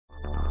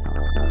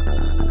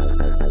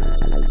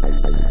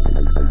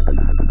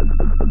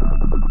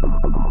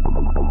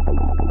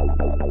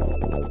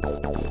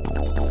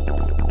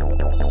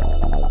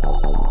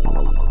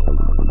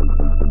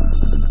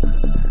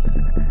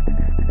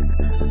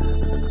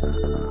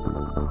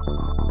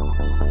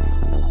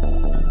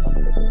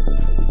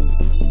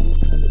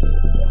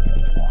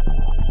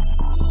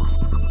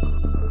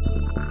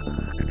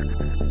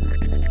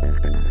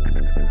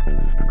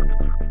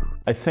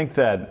I think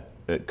that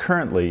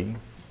currently,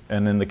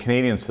 and in the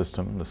Canadian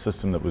system, the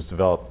system that was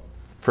developed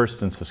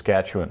first in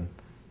Saskatchewan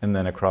and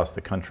then across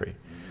the country,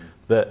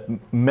 that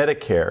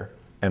Medicare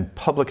and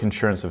public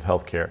insurance of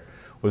healthcare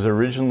was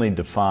originally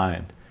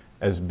defined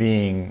as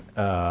being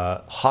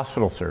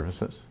hospital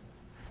services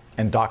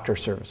and doctor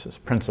services,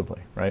 principally,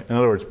 right? In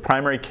other words,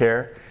 primary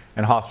care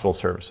and hospital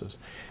services.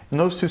 And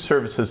those two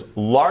services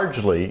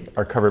largely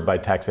are covered by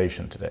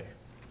taxation today.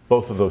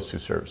 Both of those two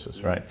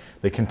services, right?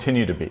 They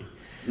continue to be.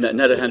 Not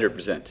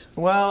 100%.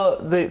 Well,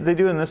 they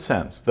do in this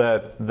sense,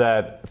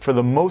 that for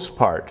the most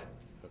part,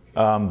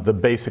 the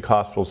basic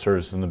hospital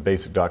services and the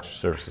basic doctor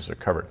services are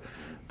covered.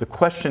 The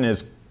question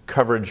is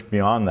coverage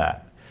beyond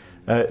that.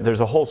 There's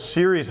a whole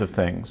series of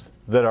things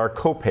that are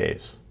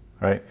co-pays,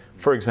 right?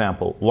 For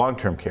example,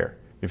 long-term care.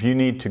 If you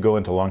need to go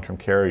into long-term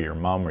care, or your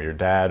mom or your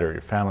dad or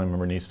your family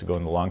member needs to go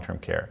into long-term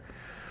care,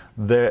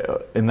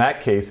 in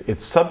that case,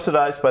 it's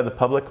subsidized by the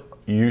public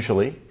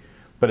usually,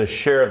 but a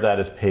share of that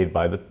is paid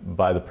by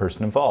the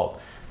person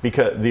involved.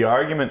 Because the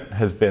argument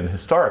has been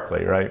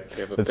historically, right,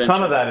 that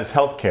some of that is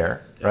health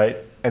care, right,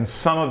 and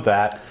some of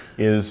that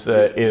is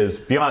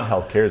beyond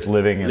health care, it's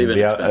living and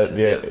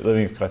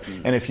living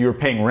expenses. And if you were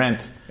paying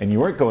rent and you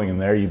weren't going in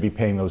there, you'd be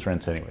paying those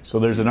rents anyway. So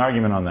there's an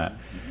argument on that.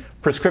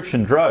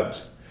 Prescription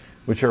drugs,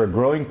 which are a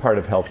growing part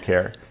of health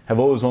care, have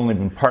always only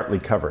been partly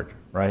covered,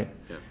 right?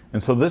 Yeah.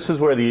 And so this is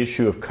where the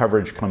issue of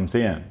coverage comes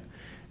in.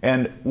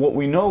 And what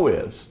we know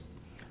is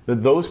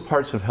that those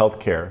parts of health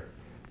care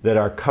that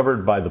are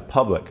covered by the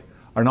public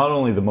are not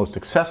only the most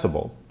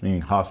accessible, meaning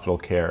hospital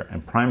care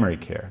and primary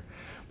care,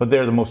 but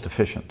they're the most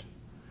efficient.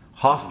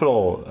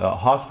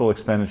 Hospital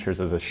expenditures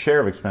as a share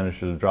of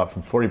expenditures have dropped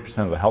from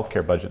 40% of the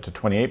healthcare budget to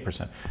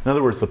 28%. In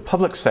other words, the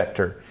public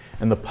sector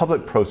and the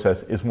public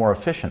process is more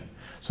efficient.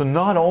 So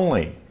not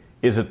only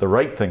is it the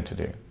right thing to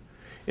do,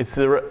 it's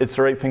the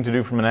right thing to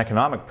do from an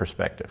economic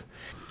perspective.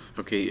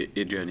 Okay,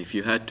 Adrian, if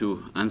you had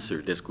to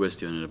answer this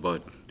question in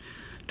about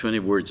 20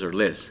 words or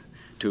less,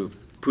 to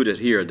put it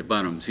here at the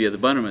bottom. See, at the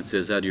bottom it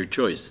says add your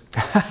choice.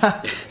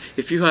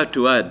 If you had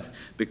to add,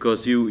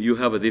 because you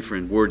have a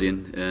different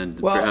wording, and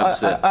well,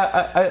 perhaps...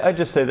 I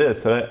just say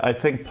this, that I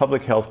think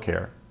public health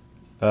care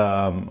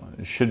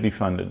should be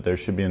funded. There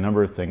should be a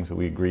number of things that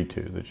we agree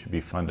to that should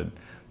be funded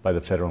by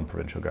the federal and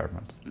provincial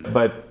governments.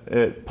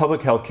 But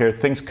public health care,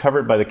 things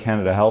covered by the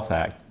Canada Health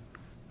Act,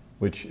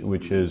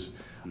 which is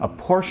a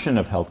portion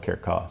of healthcare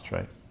costs,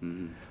 right?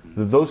 Mm-hmm.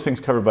 Those things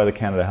covered by the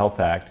Canada Health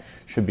Act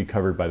should be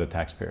covered by the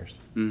taxpayers.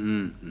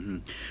 Mm-hmm.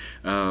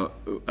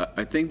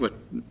 I think what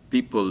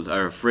people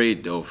are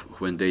afraid of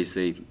when they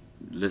say,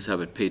 let's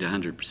have it paid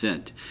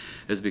 100%,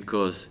 is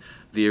because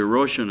the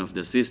erosion of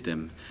the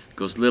system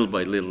goes little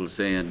by little,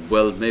 saying,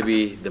 well,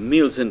 maybe the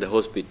meals in the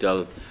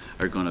hospital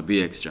are going to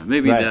be extra.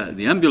 Maybe right.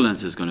 the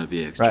ambulance is going to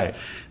be extra. Right.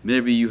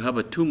 Maybe you have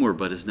a tumor,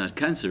 but it's not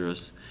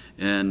cancerous,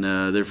 and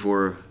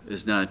therefore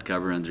it's not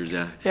covered under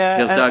the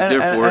health act.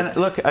 Therefore, and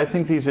look, I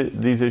think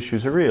these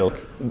issues are real.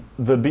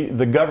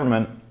 The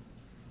government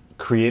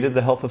created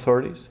the health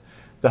authorities.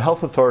 The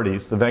health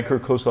authorities, the Vancouver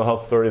Coastal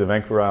Health Authority, the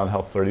Vancouver Island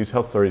Health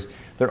Authorities,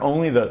 they're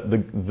only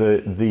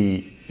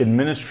the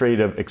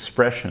administrative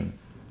expression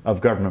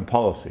of government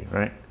policy,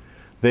 right?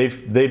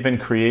 They've been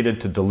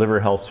created to deliver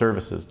health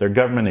services. They're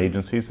government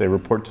agencies. They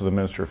report to the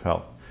Minister of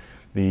Health.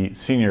 The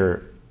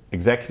senior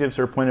executives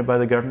are appointed by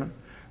the government.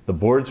 The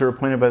boards are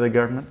appointed by the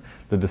government.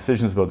 The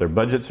decisions about their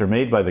budgets are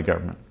made by the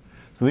government.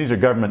 So these are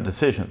government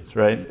decisions,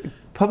 right?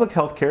 Public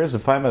health care is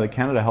defined by the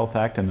Canada Health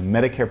Act and the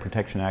Medicare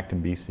Protection Act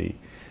in BC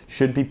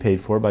should be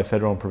paid for by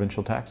federal and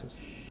provincial taxes.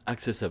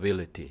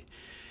 Accessibility,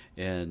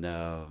 and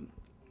the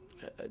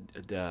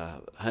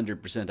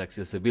 100%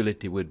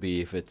 accessibility would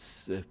be if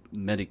it's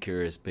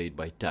Medicare is paid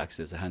by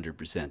taxes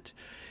 100%,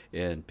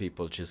 and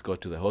people just go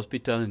to the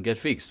hospital and get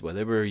fixed,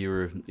 whatever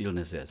your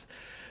illness is.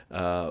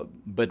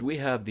 But we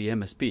have the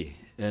MSP,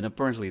 and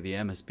apparently the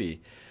MSP,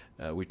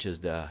 which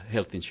is the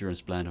Health Insurance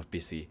Plan of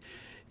BC,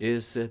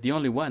 is the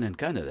only one in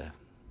Canada.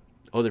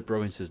 Other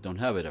provinces don't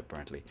have it,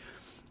 apparently.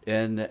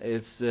 And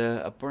it's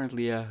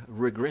apparently a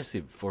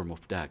regressive form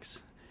of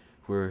tax,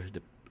 where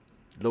the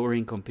lower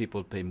income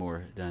people pay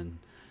more than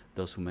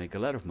those who make a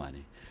lot of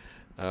money.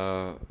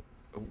 What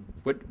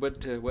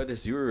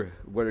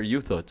are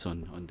your thoughts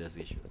on this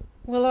issue?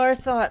 Well, our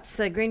thoughts,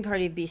 the Green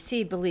Party of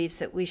BC believes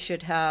that we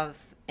should have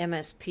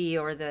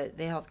MSP, or the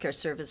healthcare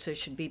services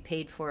should be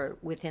paid for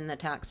within the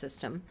tax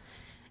system.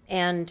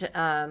 And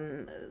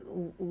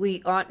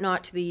we ought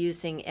not to be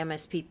using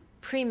MSP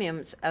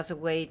premiums as a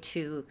way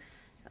to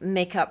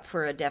make up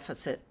for a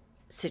deficit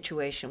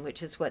situation,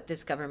 which is what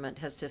this government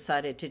has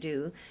decided to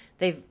do.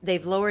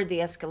 They've lowered the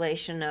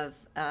escalation of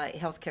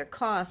healthcare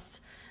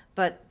costs,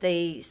 but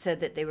they said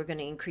that they were going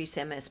to increase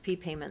MSP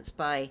payments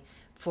by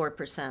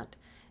 4%.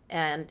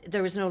 And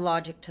there was no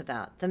logic to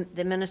that.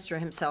 The minister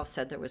himself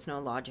said there was no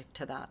logic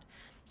to that.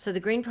 So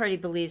the Green Party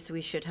believes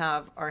we should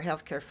have our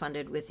healthcare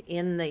funded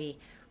within the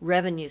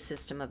revenue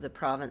system of the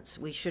province.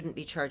 We shouldn't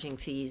be charging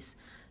fees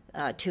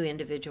to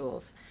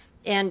individuals.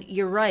 And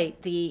you're right,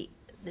 the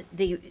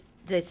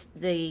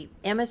the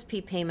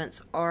MSP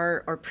payments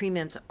are, or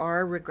premiums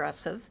are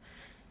regressive.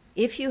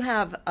 If you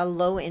have a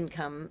low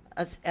income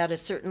at a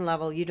certain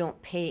level, you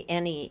don't pay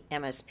any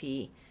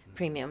MSP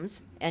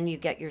premiums and you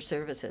get your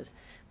services.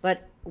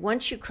 But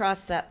once you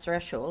cross that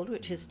threshold,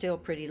 which is still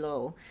pretty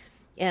low,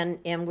 and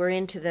we're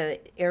into the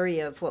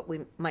area of what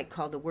we might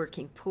call the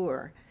working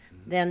poor,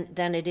 then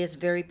it is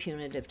very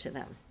punitive to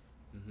them.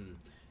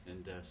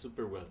 And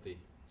super wealthy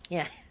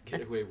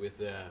get away with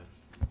the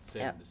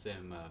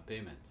same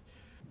payments.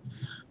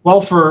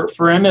 Well, for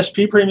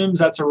MSP premiums,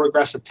 that's a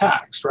regressive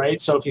tax, right?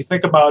 So if you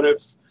think about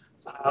it,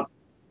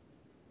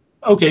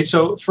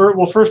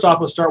 first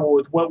off, let's start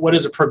with what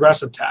is a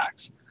progressive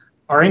tax.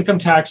 Our income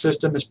tax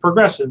system is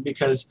progressive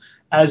because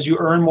as you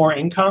earn more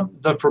income,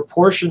 the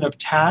proportion of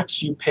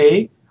tax you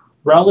pay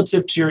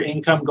relative to your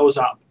income goes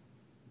up.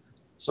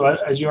 So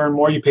as you earn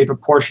more, you pay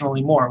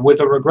proportionally more. With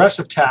a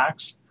regressive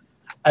tax,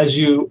 as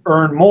you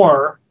earn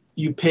more,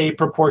 you pay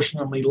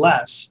proportionally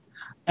less.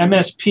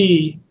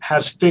 MSP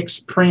has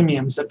fixed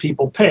premiums that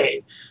people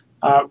pay,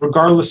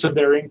 regardless of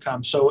their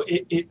income. So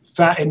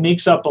it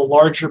makes up a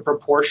larger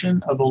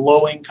proportion of a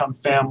low-income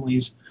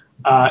family's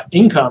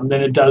income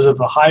than it does of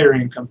a higher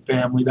income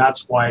family.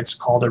 That's why it's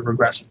called a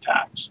regressive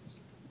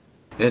tax.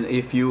 And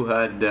if you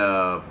had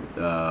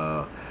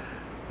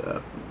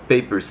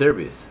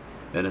pay-per-service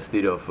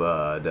instead of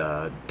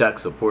the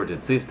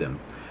tax-supported system,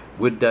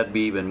 would that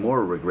be even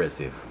more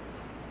regressive?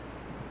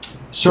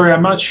 Sorry,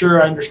 I'm not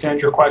sure I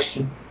understand your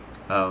question.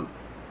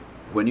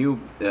 When you,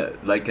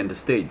 like in the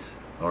States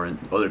or in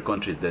other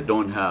countries that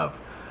don't have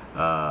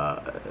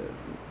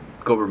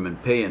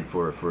government paying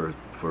for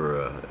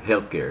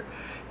healthcare,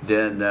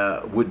 then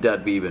would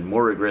that be even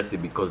more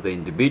regressive because the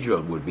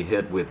individual would be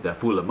hit with the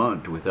full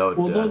amount without...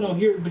 Well, no.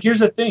 Here's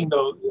the thing,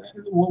 though.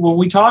 When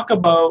we talk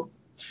about,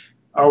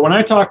 or when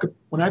I talk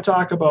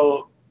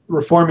about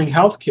reforming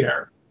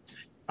healthcare,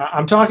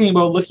 I'm talking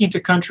about looking to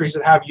countries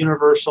that have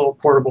universal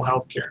portable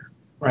healthcare,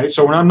 right?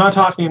 So when I'm not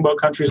talking about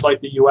countries like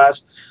the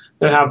U.S.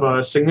 that have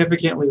a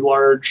significantly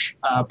large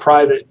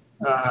private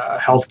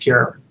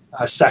healthcare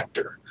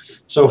sector.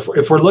 So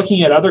if we're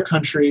looking at other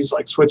countries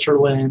like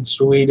Switzerland,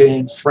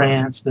 Sweden,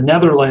 France, the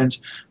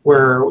Netherlands,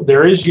 where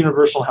there is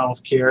universal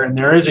health care and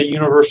there is a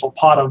universal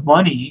pot of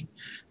money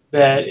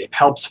that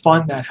helps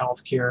fund that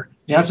health care,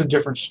 that's a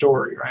different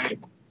story, right?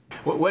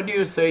 What do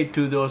you say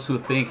to those who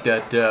think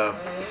that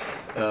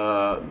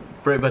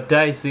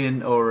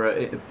privatizing or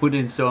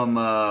putting some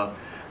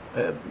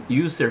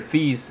user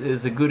fees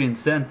is a good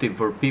incentive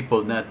for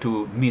people not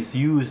to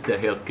misuse the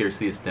healthcare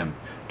system,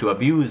 to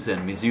abuse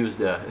and misuse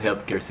the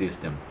healthcare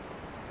system?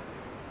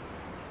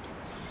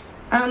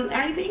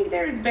 I think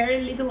there's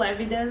very little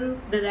evidence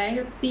that I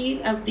have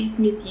seen of this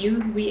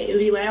misuse. We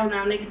rely on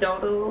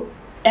anecdotal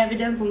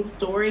evidence, on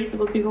stories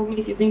about people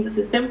misusing the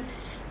system.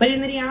 But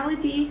in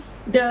reality,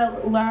 the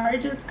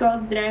largest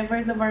cost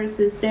drivers of our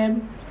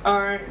system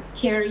are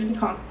care in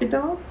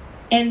hospitals.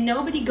 And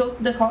nobody goes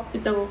to the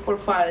hospital for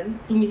fun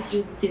to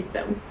misuse the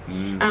system.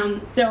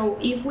 So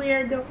if we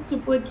are going to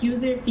put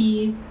user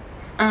fees,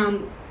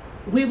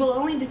 we will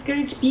only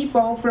discourage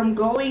people from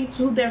going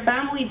to their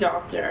family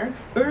doctor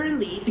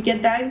early to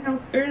get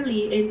diagnosed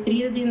early and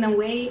treated in a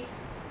way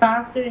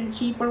faster and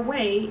cheaper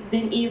way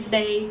than if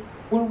they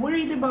were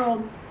worried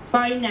about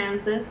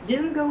finances,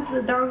 didn't go to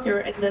the doctor,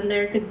 and then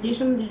their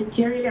condition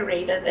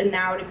deteriorated and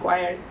now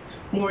requires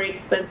more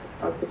expensive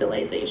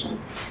hospitalization.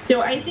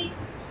 So I think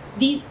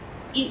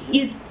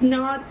it's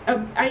not,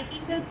 I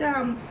think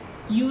that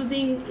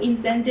using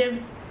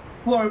incentives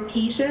for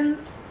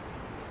patients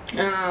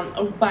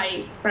or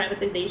by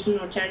privatization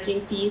or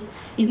charging fees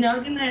is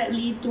not going to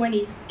lead to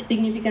any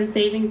significant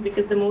savings,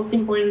 because the most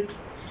important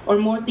or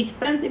most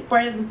expensive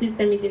part of the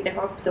system is in the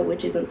hospital,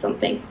 which isn't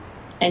something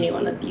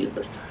anyone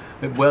abuses.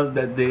 Well,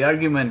 the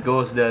argument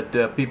goes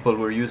that people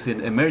were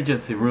using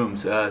emergency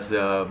rooms as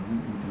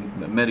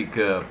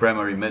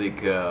primary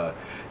medic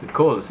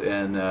calls,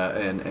 and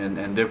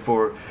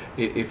therefore,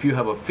 if you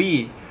have a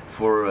fee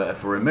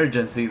for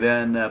emergency,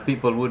 then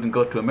people wouldn't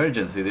go to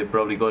emergency. They'd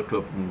probably go to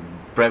a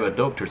private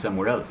doctor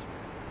somewhere else.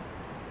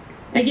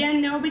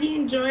 Again, nobody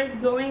enjoys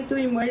going to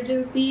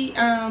emergency.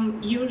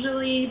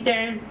 Usually,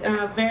 there's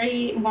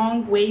very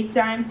long wait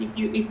times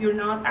if you're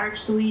not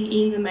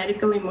actually in a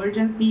medical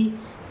emergency.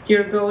 If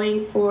you're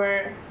going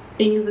for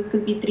things that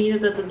could be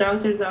treated at the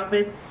doctor's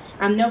office.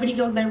 Nobody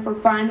goes there for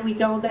fun. We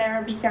go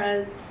there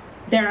because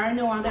there are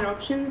no other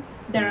options.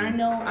 There are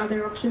no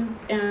other options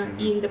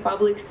in the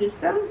public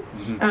system.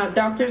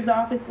 Doctors'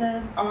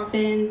 offices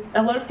often,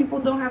 a lot of people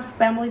don't have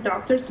family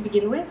doctors to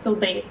begin with, so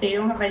they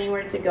don't have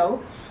anywhere to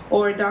go.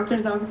 Or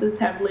doctors' offices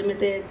have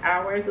limited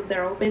hours that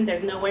they're open.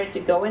 There's nowhere to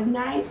go at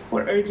night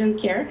for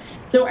urgent care.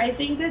 So I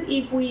think that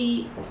if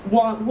we're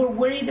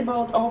worried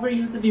about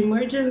overuse of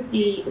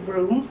emergency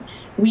rooms,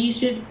 we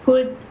should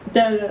put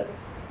the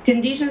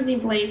conditions in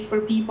place for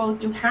people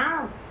to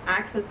have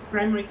access to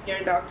primary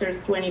care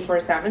doctors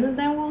 24/7, and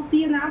then we'll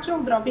see a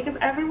natural drop, because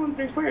everyone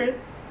prefers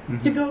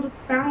to go to the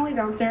family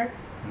doctor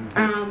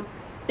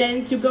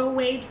than to go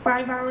wait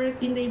 5 hours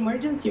in the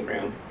emergency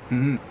room.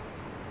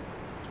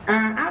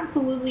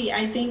 Absolutely.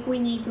 I think we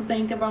need to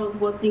think about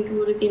what's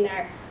included in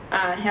our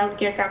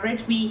healthcare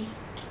coverage. We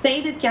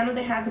say that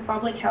Canada has a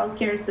public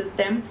healthcare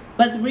system,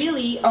 but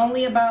really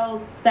only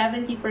about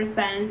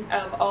 70%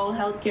 of all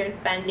healthcare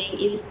spending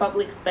is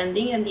public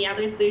spending, and the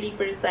other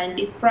 30%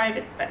 is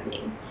private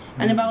spending.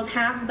 And about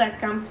half of that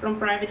comes from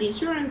private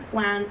insurance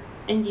plans,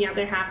 and the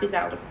other half is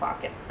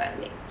out-of-pocket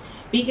spending.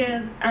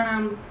 Because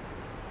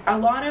a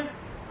lot of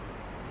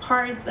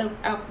parts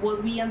of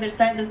what we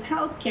understand as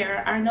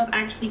healthcare are not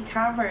actually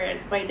covered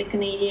by the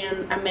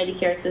Canadian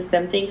Medicare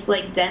system. Things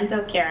like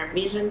dental care,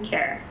 vision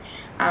care,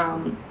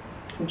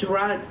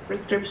 drugs,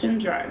 prescription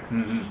drugs.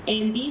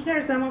 And these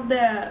are some of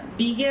the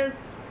biggest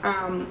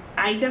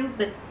items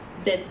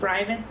that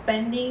private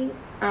spending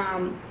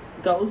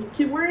goes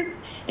towards.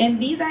 And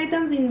these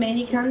items in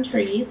many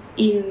countries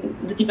in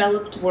the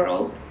developed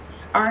world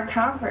are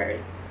covered,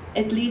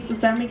 at least to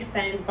some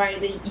extent, by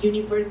the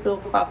universal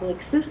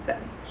public system.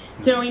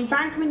 So in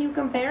fact, when you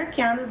compare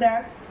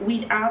Canada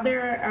with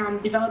other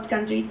developed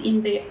countries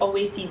in the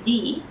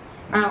OECD,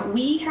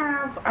 we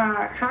have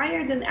a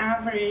higher than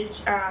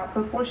average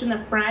proportion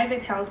of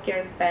private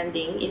healthcare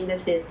spending in the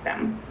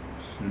system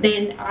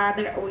than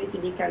other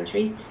OECD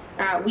countries.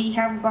 We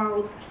have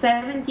about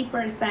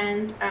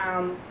 70%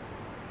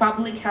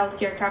 public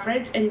healthcare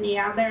coverage, and the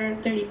other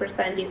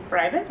 30% is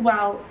private,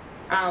 while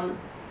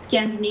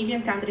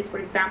Scandinavian countries, for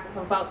example,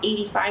 have about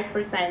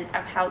 85%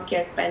 of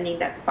healthcare spending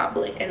that's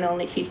public and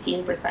only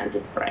 15%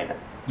 is private.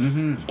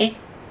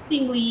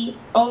 Interestingly,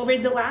 over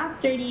the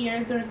last 30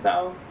 years or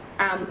so,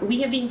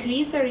 we have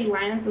increased our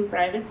reliance on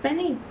private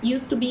spending. It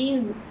used to be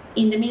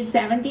in the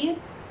mid-70s,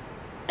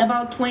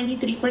 about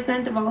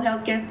 23% of all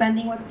healthcare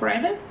spending was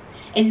private,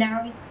 and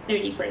now it's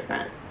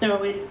 30%.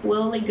 So it's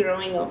slowly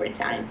growing over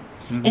time.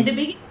 And the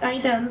biggest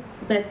items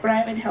that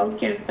private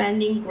healthcare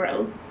spending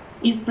grows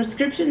is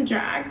prescription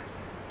drugs,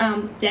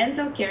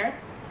 dental care,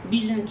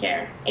 vision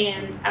care,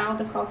 and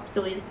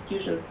out-of-hospital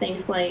institutions,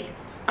 things like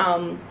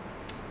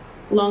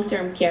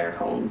long-term care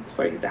homes,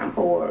 for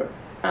example, or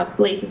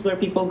places where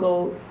people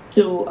go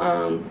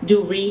to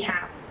do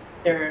rehab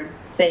or,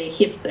 say,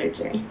 hip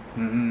surgery.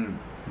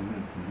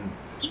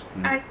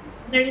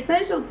 They're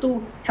essential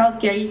to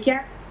healthcare. You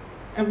can't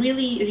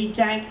really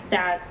reject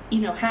that,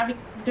 having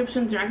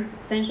prescription drugs is an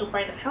essential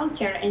part of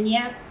healthcare, and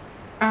yet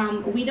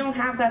we don't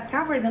have that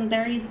covered, and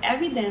there is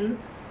evidence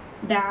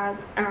that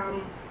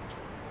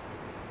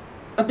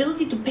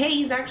ability to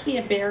pay is actually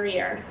a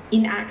barrier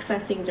in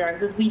accessing drugs.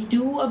 That we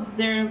do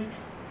observe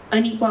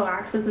unequal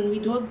access, and we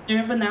do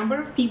observe a number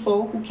of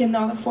people who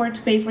cannot afford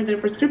to pay for their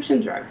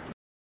prescription drugs.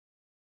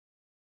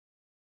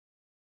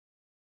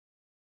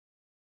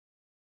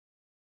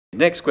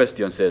 Next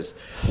question says,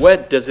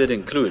 what does it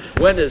include?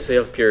 When is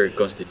healthcare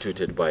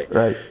constituted by?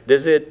 Right.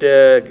 Does it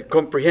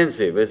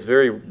comprehensive? It's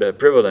very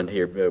prevalent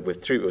here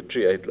with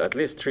at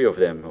least three of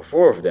them or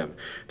four of them.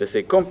 They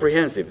say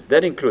comprehensive.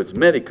 That includes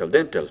medical,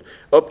 dental,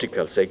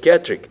 optical,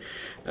 psychiatric,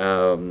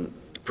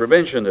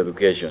 prevention,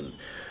 education.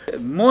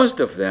 Most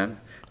of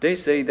them, they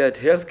say that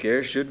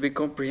healthcare should be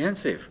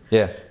comprehensive.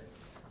 Yes.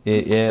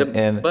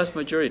 The vast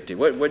majority.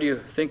 What do you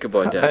think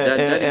about that?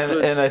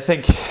 And I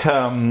think,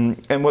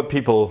 and what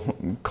people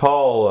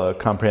call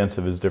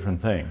comprehensive is different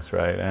things,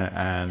 right?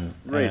 And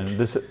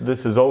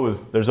this is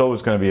always, there's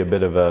always going to be a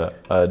bit of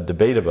a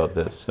debate about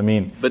this. I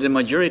mean, but the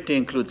majority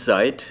includes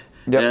sight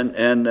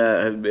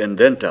and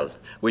dental,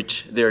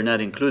 which they're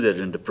not included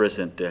in the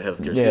present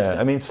healthcare system.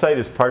 I mean, sight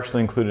is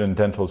partially included and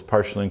dental is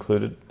partially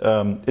included.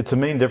 It's a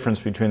main difference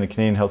between the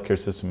Canadian healthcare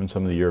system and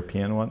some of the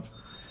European ones.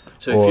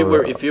 So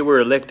if you were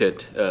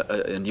elected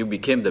and you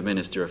became the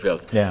Minister of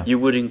Health, you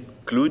would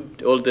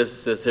include all these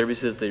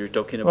services that you're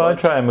talking about? Well, I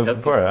try and move it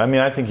forward. I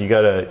mean, I think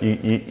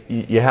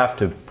you have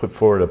to put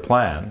forward a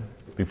plan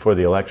before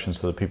the election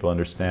so that people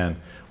understand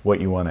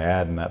what you want to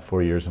add in that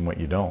 4 years and what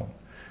you don't.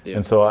 Yeah.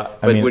 And so,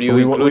 I mean,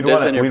 we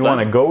want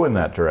to go in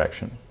that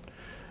direction.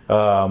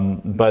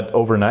 But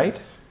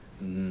overnight,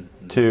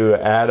 to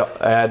add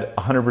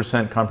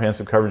 100%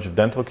 comprehensive coverage of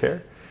dental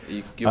care,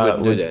 you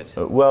wouldn't do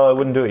that. Well, I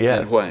wouldn't do it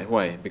yet. And why?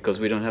 Why? Because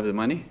we don't have the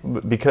money?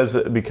 Because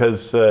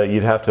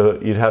you'd have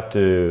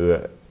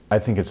to. I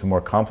think it's a more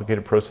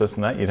complicated process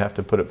than that. You'd have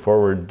to put it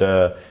forward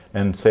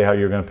and say how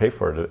you're going to pay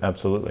for it.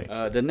 Absolutely.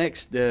 The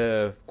next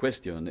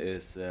question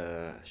is: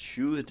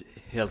 should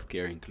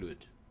healthcare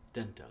include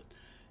dental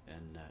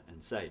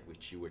and sight,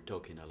 which you were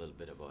talking a little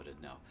bit about it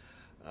now?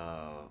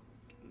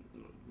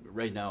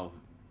 Right now,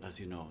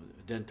 as you know,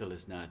 dental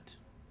is not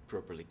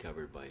properly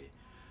covered by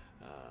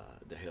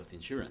the health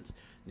insurance,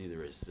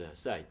 neither is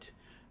sight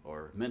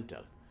or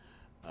mental.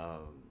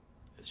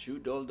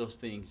 Should all those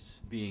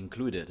things be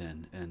included,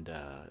 and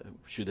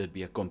should it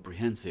be a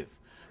comprehensive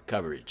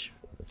coverage?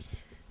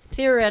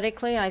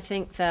 Theoretically, I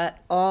think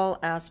that all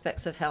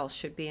aspects of health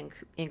should be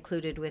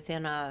included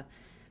within a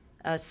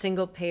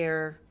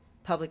single-payer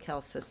public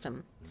health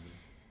system.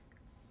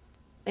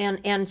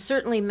 And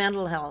certainly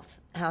mental health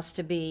has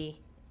to be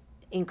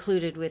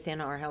included within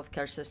our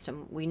healthcare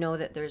system. We know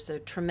that there's a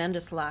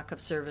tremendous lack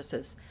of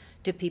services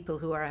to people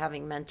who are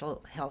having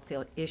mental health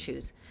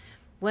issues.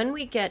 When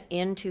we get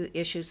into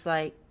issues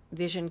like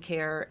vision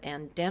care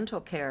and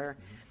dental care,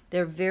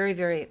 they're very,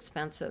 very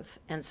expensive.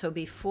 And so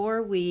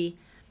before we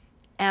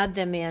add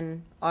them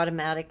in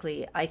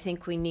automatically, I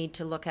think we need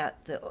to look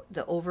at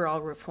the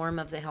overall reform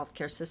of the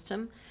healthcare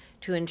system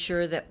to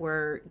ensure that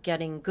we're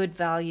getting good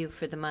value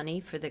for the money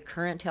for the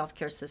current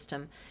healthcare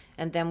system,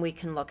 and then we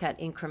can look at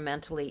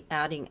incrementally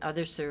adding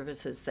other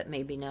services that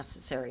may be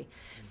necessary.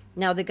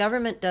 Now, the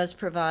government does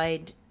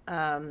provide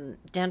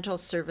dental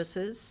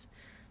services.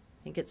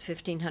 I think it's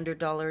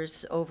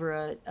 $1,500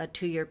 over a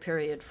 2-year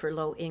period for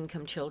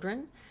low-income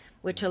children,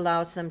 which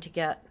allows them to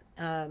get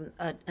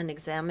an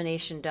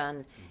examination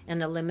done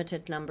and a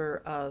limited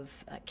number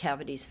of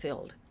cavities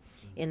filled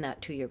in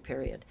that 2-year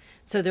period.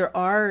 So there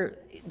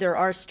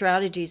are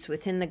strategies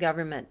within the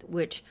government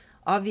which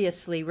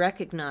obviously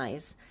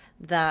recognize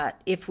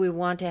that if we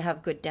want to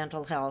have good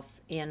dental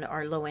health in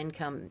our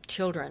low-income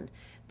children,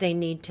 they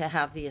need to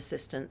have the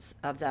assistance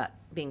of that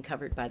being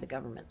covered by the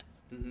government.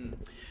 Mm-hmm.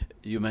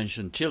 You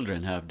mentioned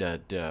children have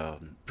that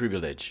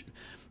privilege.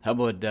 How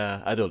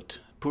about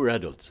poor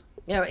adults?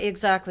 Yeah,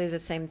 exactly the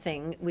same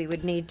thing. We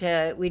need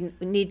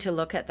to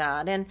look at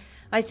that, and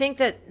I think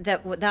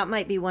that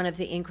might be one of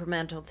the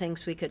incremental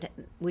things we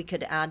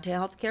could add to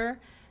healthcare,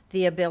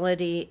 the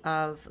ability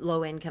of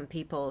low-income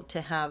people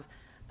to have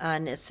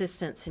an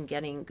assistance in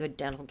getting good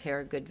dental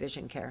care, good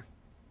vision care.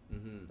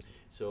 Mm-hmm.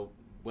 So,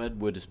 what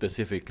would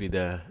specifically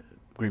the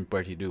Green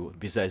Party do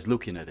besides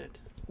looking at it?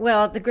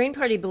 Well, the Green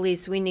Party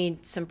believes we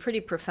need some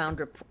pretty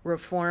profound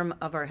reform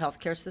of our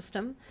healthcare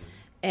system.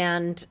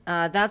 And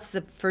that's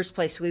the first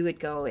place we would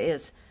go,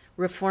 is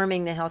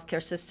reforming the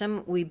healthcare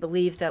system. We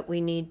believe that we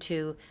need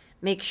to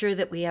make sure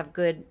that we have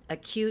good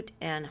acute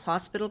and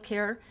hospital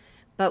care,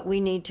 but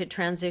we need to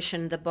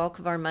transition the bulk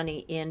of our money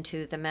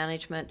into the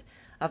management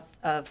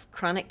of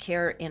chronic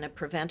care in a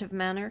preventive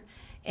manner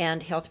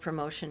and health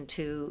promotion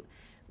to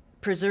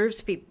preserve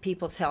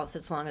people's health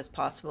as long as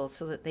possible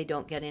so that they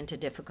don't get into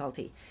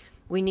difficulty.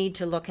 We need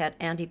to look at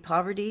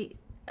anti-poverty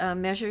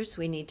measures.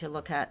 We need to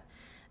look at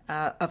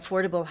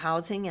affordable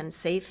housing and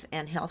safe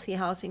and healthy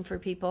housing for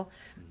people.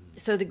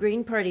 So the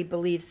Green Party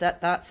believes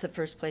that that's the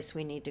first place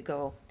we need to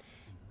go.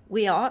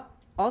 We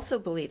also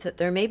believe that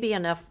there may be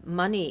enough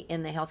money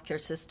in the healthcare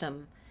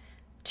system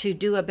to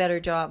do a better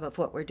job of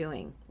what we're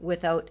doing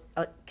without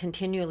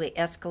continually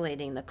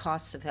escalating the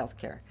costs of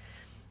healthcare.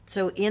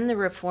 So in the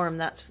reform,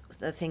 that's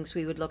the things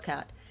we would look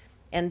at.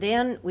 And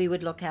then we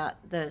would look at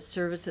the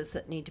services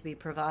that need to be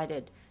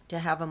provided to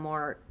have a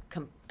more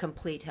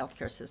complete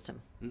healthcare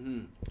system.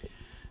 Mm-hmm.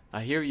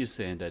 I hear you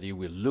saying that you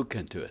will look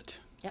into it.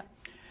 Yeah.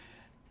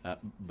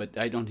 But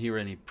I don't hear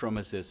any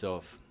promises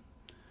of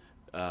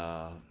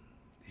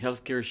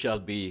healthcare shall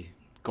be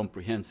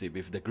comprehensive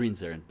if the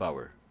Greens are in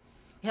power.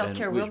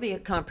 Healthcare will be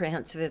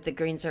comprehensive if the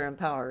Greens are in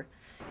power.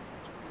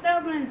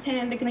 In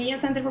 2010, the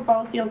Canadian Centre for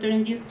Policy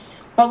Alternatives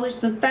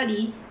published a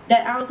study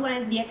that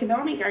outlines the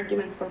economic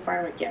arguments for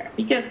pharmacare.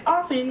 Because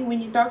often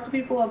when you talk to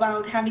people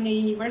about having a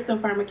universal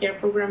pharmacare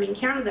program in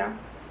Canada,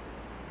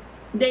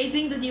 they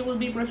think that it will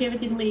be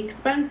prohibitively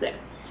expensive.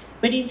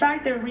 But in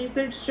fact, our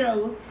research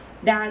shows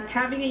that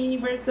having a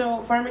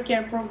universal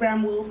pharmacare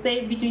program will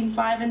save between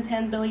 $5 and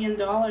 $10 billion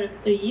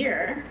a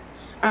year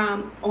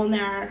on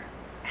our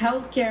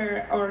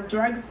healthcare or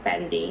drug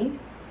spending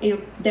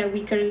that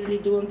we currently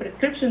do on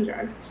prescription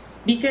drugs,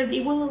 because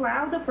it will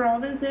allow the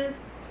provinces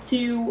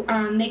to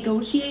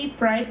negotiate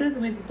prices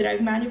with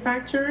drug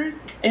manufacturers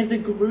as a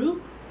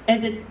group,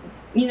 as a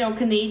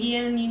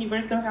Canadian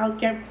universal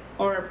healthcare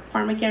or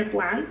pharmacare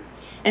plan.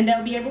 And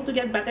they'll be able to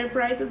get better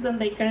prices than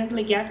they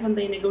currently get when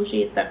they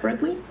negotiate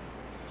separately.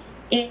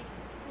 It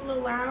will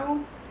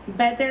allow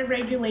better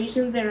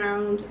regulations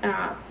around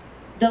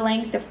the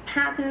length of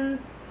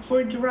patents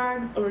for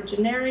drugs or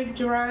generic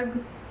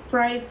drug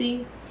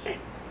pricing.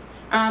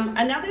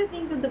 Another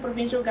thing that the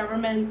provincial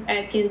government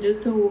can do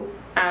to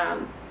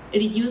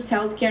reduce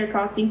healthcare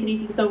cost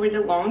increases over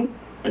the long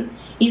run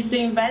is to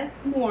invest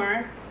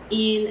more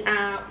in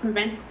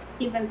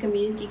preventive and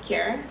community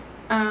care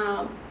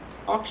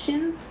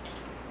options.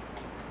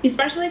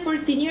 Especially for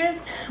seniors,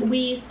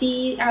 we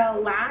see a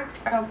lack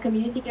of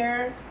community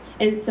care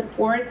and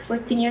support for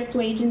seniors to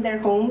age in their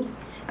homes.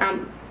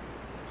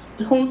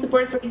 Home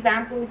support, for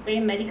example, is very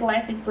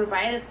medicalized. It's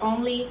provided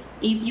only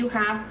if you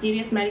have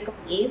serious medical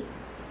needs.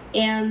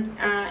 And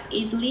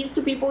it leads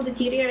to people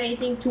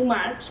deteriorating too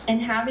much and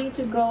having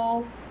to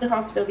go to the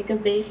hospital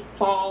because they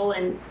fall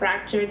and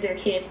fracture their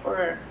hip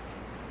or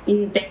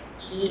in their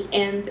knee.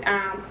 And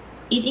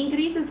it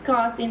increases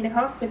costs in the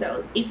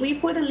hospital. If we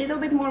put a little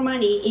bit more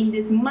money in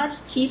this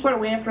much cheaper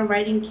way of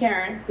providing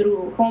care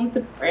through home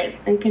support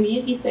and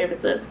community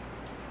services,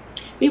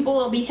 people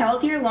will be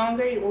healthier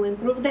longer, it will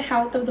improve the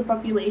health of the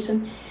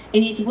population,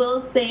 and it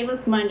will save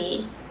us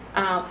money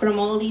from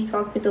all these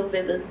hospital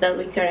visits that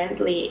we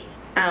currently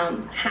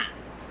have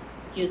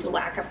due to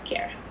lack of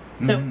care.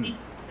 So it's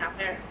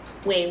another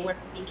way where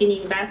we can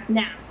invest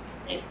now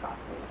to save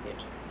costs in the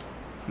future.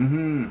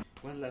 Mm-hmm.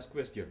 One last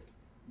question.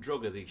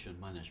 Drug addiction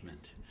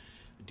management.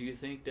 Do you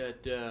think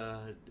that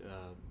the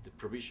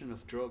provision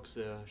of drugs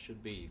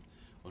should be,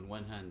 on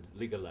one hand,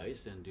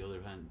 legalized and the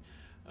other hand,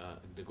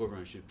 the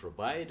government should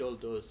provide all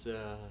those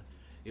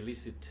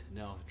illicit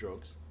now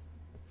drugs?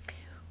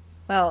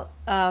 Well,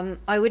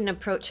 I wouldn't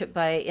approach it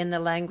in the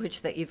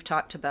language that you've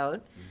talked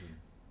about.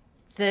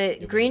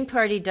 The Green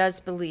Party does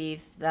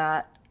believe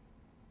that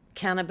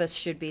cannabis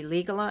should be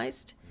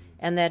legalized,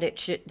 and that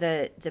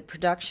the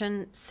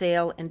production,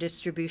 sale, and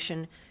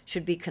distribution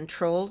should be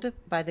controlled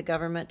by the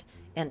government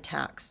and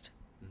taxed.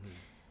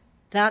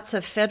 That's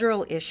a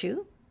federal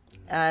issue.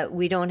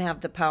 We don't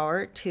have the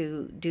power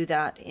to do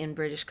that in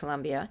British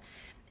Columbia.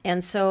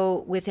 And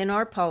so within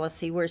our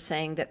policy, we're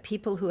saying that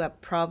people who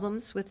have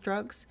problems with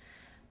drugs,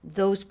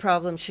 those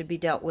problems should be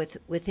dealt with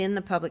within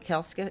the public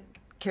health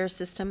care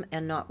system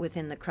and not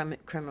within the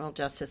criminal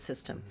justice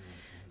system.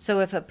 So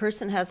if a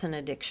person has an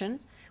addiction,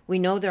 we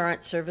know there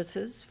aren't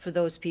services for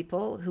those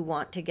people who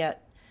want to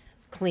get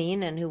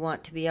clean and who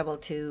want to be able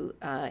to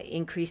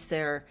increase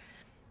their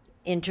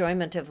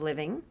enjoyment of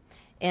living.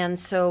 And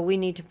so we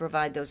need to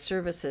provide those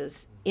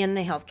services in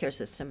the healthcare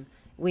system.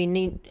 We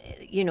need,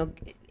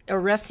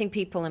 arresting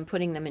people and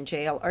putting them in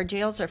jail. Our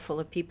jails are full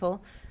of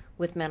people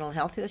with mental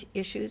health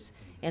issues,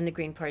 and the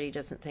Green Party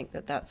doesn't think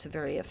that that's a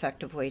very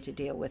effective way to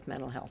deal with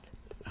mental health.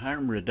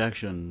 Harm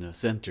reduction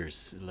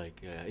centers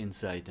like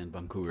Insight in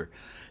Vancouver,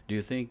 do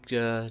you think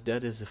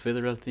that is a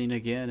federal thing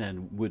again,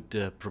 and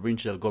would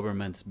provincial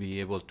governments be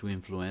able to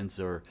influence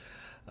or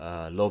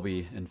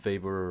lobby in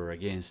favor or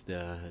against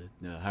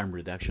harm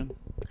reduction?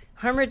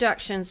 Harm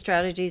reduction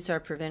strategies are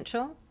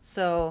provincial,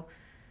 so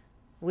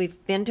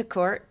we've been to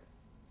court.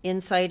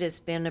 Insight has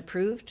been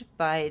approved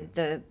by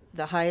the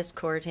highest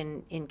court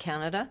in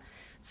Canada.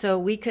 So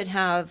we could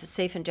have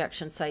safe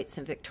injection sites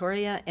in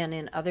Victoria and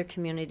in other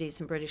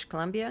communities in British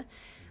Columbia.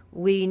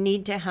 We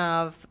need to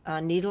have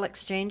needle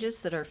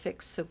exchanges that are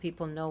fixed so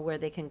people know where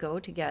they can go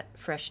to get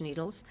fresh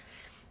needles.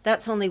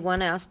 That's only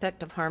one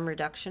aspect of harm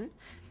reduction.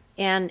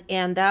 And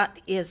that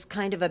is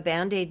kind of a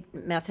Band-Aid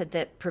method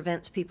that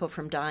prevents people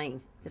from dying.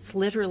 It's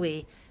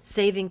literally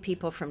saving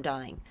people from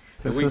dying.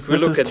 We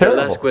look at terrible.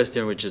 The last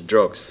question, which is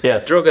drugs.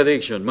 Yes. Drug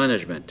addiction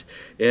management.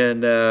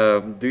 And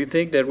do you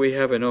think that we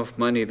have enough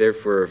money there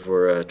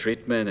for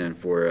treatment and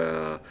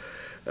for,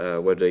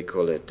 what do they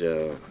call it,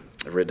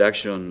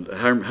 reduction,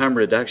 harm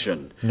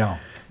reduction? No.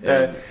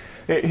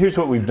 Here's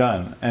what we've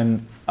done.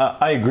 And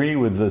I agree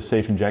with the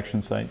safe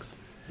injection sites.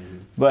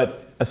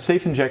 But a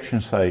safe injection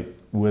site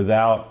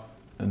without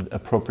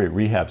appropriate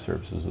rehab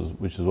services,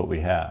 which is what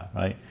we have,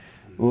 right?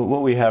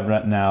 What we have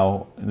right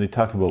now, they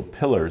talk about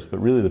pillars,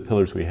 but really the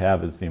pillars we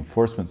have is the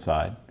enforcement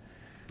side,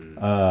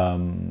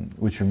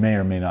 which may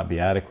or may not be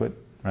adequate,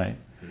 right?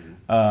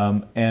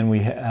 And we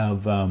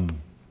have a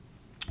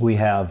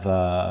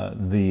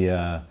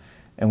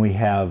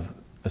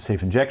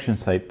safe injection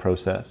site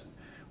process,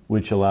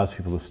 which allows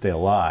people to stay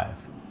alive.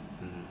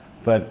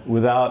 But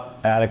without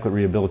adequate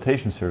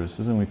rehabilitation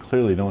services, and we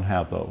clearly don't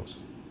have those,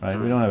 right?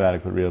 We don't have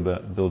adequate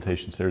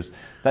rehabilitation services.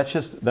 That's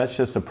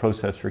just a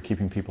process for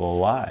keeping people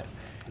alive.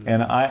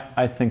 And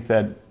I think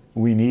that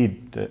we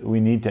need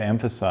to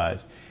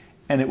emphasize,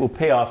 and it will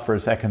pay off for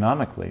us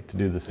economically to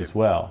do this as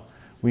well.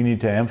 We need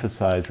to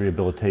emphasize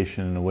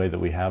rehabilitation in a way that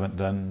we haven't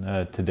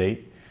done to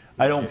date.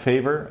 I don't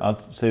favor, I'll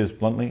say this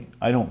bluntly,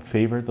 I don't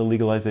favor the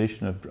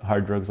legalization of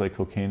hard drugs like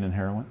cocaine and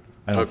heroin.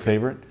 I don't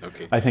favor it.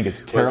 I think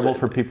it's terrible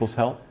for people's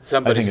health. I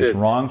think it's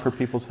wrong for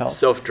people's health.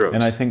 Soft drugs.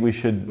 And I think we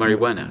should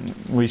marijuana.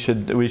 We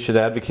should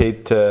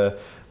advocate.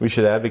 We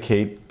should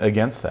advocate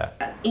against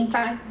that. In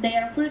fact, they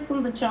are first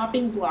on the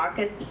chopping block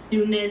as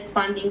soon as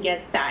funding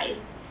gets tight.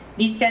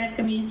 These kind of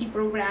community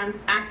programs,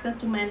 access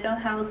to mental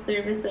health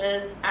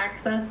services,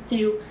 access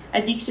to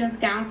addictions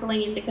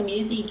counseling in the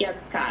community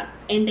gets cut.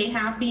 And they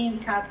have been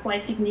cut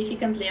quite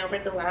significantly over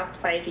the last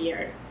 5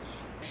 years.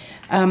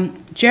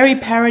 Jerry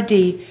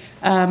Paradis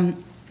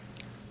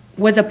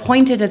was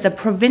appointed as a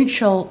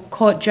provincial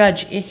court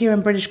judge here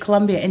in British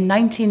Columbia in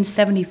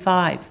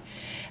 1975.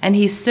 And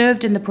he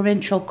served in the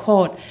provincial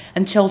court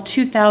until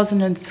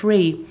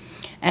 2003.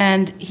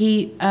 And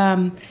he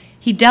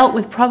dealt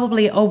with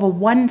probably over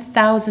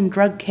 1,000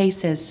 drug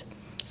cases.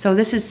 So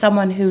this is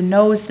someone who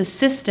knows the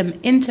system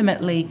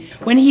intimately.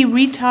 When he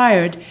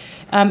retired,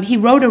 he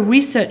wrote a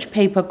research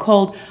paper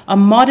called A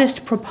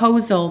Modest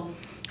Proposal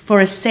for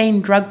a Sane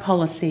Drug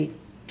Policy.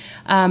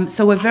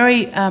 So we're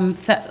very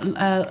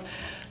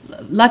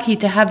lucky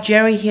to have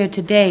Jerry here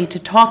today to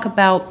talk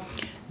about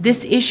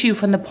this issue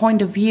from the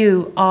point of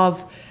view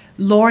of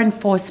law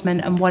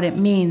enforcement and what it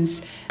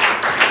means.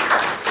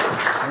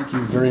 Thank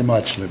you very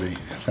much, Libby.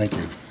 Thank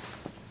you.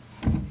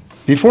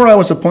 Before I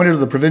was appointed to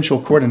the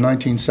provincial court in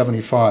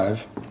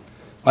 1975,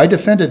 I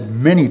defended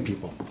many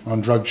people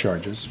on drug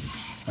charges.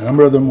 A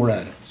number of them were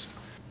addicts.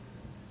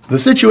 The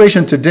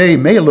situation today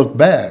may look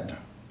bad,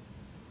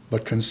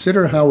 but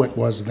consider how it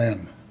was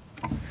then.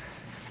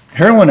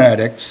 Heroin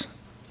addicts,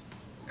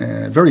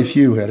 very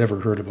few had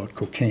ever heard about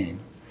cocaine,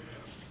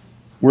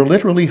 were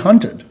literally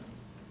hunted.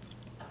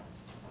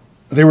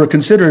 They were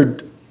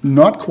considered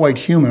not quite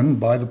human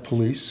by the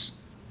police,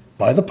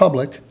 by the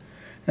public,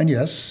 and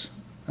yes,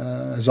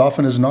 as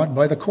often as not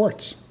by the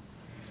courts.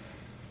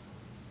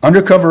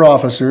 Undercover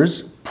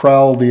officers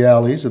prowled the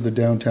alleys of the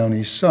downtown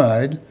east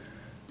side,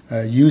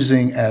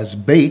 using as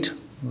bait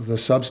the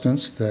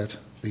substance that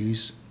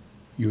these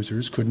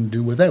users couldn't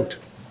do without.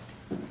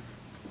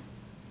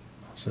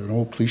 It's an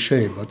old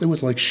cliche, but it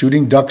was like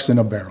shooting ducks in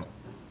a barrel.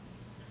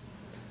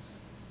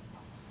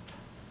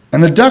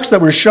 And the ducks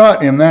that were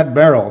shot in that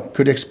barrel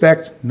could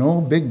expect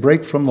no big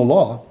break from the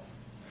law,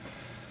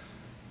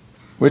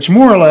 which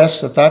more or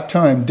less at that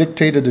time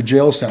dictated a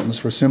jail sentence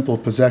for simple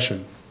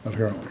possession of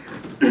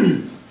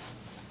heroin.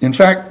 In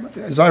fact,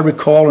 as I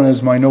recall and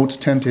as my notes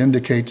tend to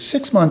indicate,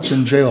 6 months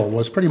in jail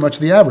was pretty much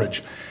the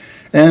average.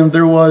 And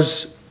there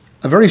was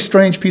a very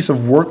strange piece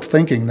of warped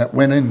thinking that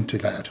went into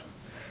that.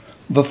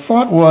 The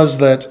thought was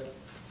that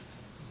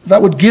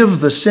that would give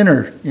the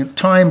sinner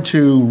time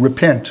to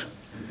repent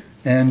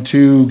and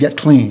to get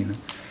clean,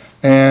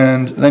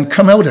 and then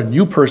come out a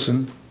new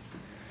person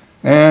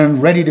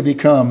and ready to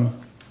become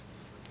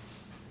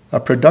a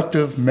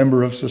productive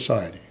member of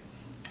society.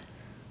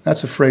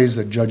 That's a phrase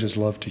that judges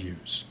love to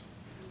use.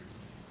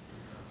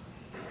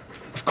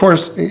 Of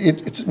course,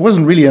 it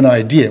wasn't really an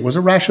idea. It was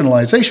a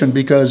rationalization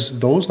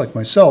because those like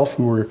myself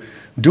who were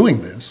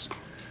doing this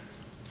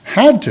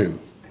had to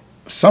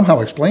somehow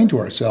explain to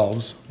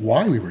ourselves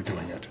why we were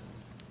doing it.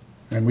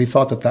 And we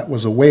thought that that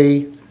was a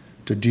way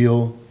to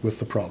deal with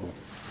the problem.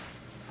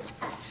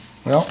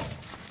 Well,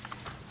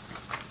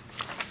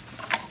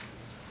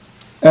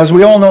 as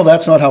we all know,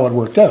 that's not how it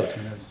worked out.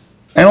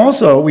 And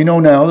also, we know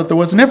now that there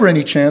was never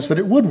any chance that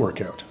it would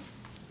work out.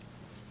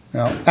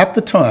 Now, at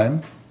the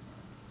time,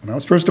 when I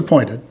was first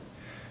appointed,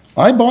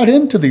 I bought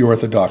into the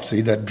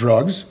orthodoxy that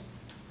drugs,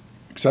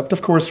 except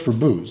of course for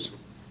booze,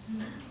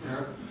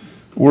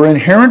 were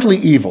inherently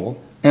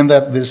evil, and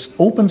that this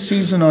open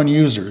season on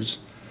users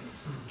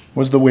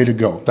was the way to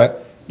go,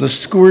 that the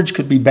scourge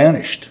could be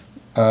banished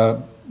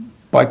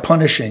by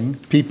punishing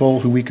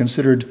people who we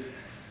considered,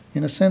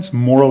 in a sense,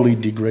 morally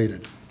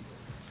degraded.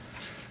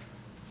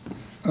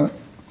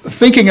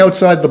 Thinking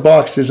outside the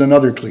box is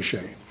another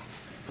cliche,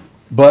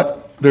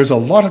 but there's a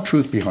lot of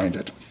truth behind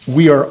it.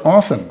 We are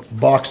often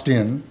boxed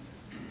in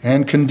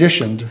and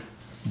conditioned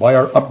by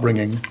our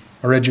upbringing,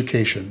 our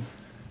education,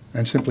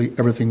 and simply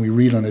everything we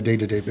read on a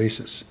day-to-day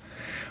basis.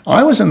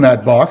 I was in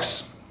that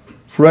box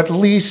for at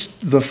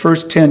least the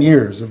first 10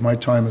 years of my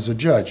time as a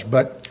judge,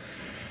 but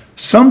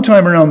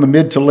sometime around the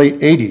mid to late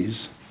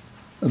 80s,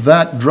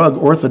 that drug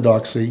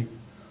orthodoxy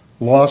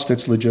lost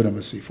its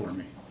legitimacy for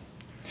me.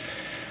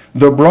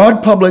 The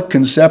broad public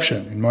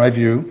conception, in my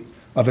view,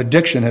 of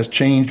addiction has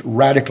changed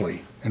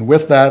radically, and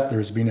with that,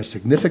 there's been a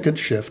significant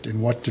shift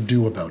in what to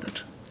do about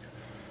it.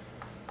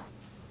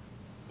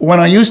 When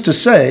I used to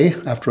say,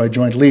 after I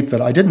joined LEAP,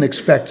 that I didn't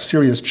expect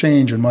serious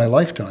change in my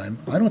lifetime,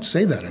 I don't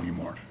say that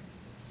anymore.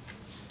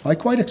 I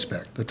quite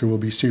expect that there will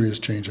be serious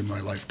change in my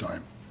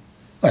lifetime.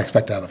 I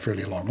expect to have a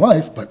fairly long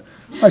life, but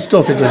I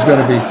still think there's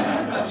going to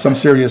be some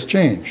serious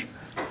change.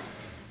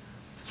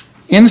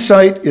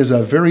 Insight is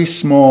a very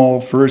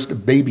small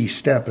first baby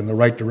step in the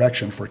right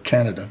direction for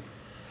Canada.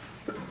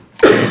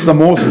 It's the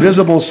most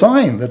visible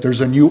sign that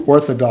there's a new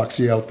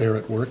orthodoxy out there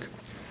at work,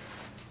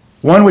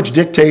 one which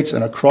dictates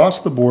an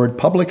across-the-board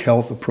public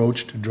health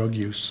approach to drug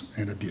use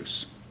and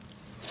abuse.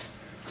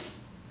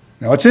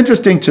 Now, it's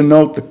interesting to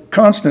note the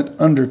constant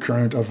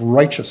undercurrent of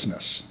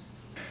righteousness.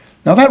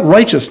 Now, that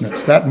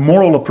righteousness, that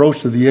moral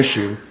approach to the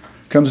issue,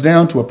 comes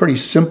down to a pretty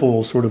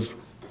simple sort of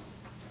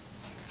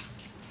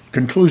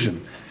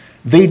conclusion.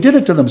 They did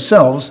it to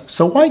themselves,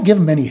 so why give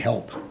them any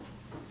help?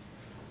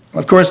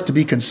 Of course, to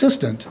be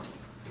consistent,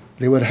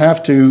 they would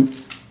have to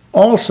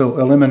also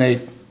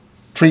eliminate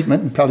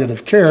treatment and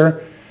palliative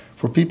care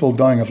for people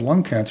dying of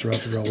lung cancer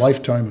after a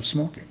lifetime of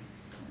smoking.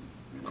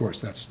 Of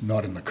course, that's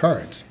not in the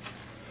cards.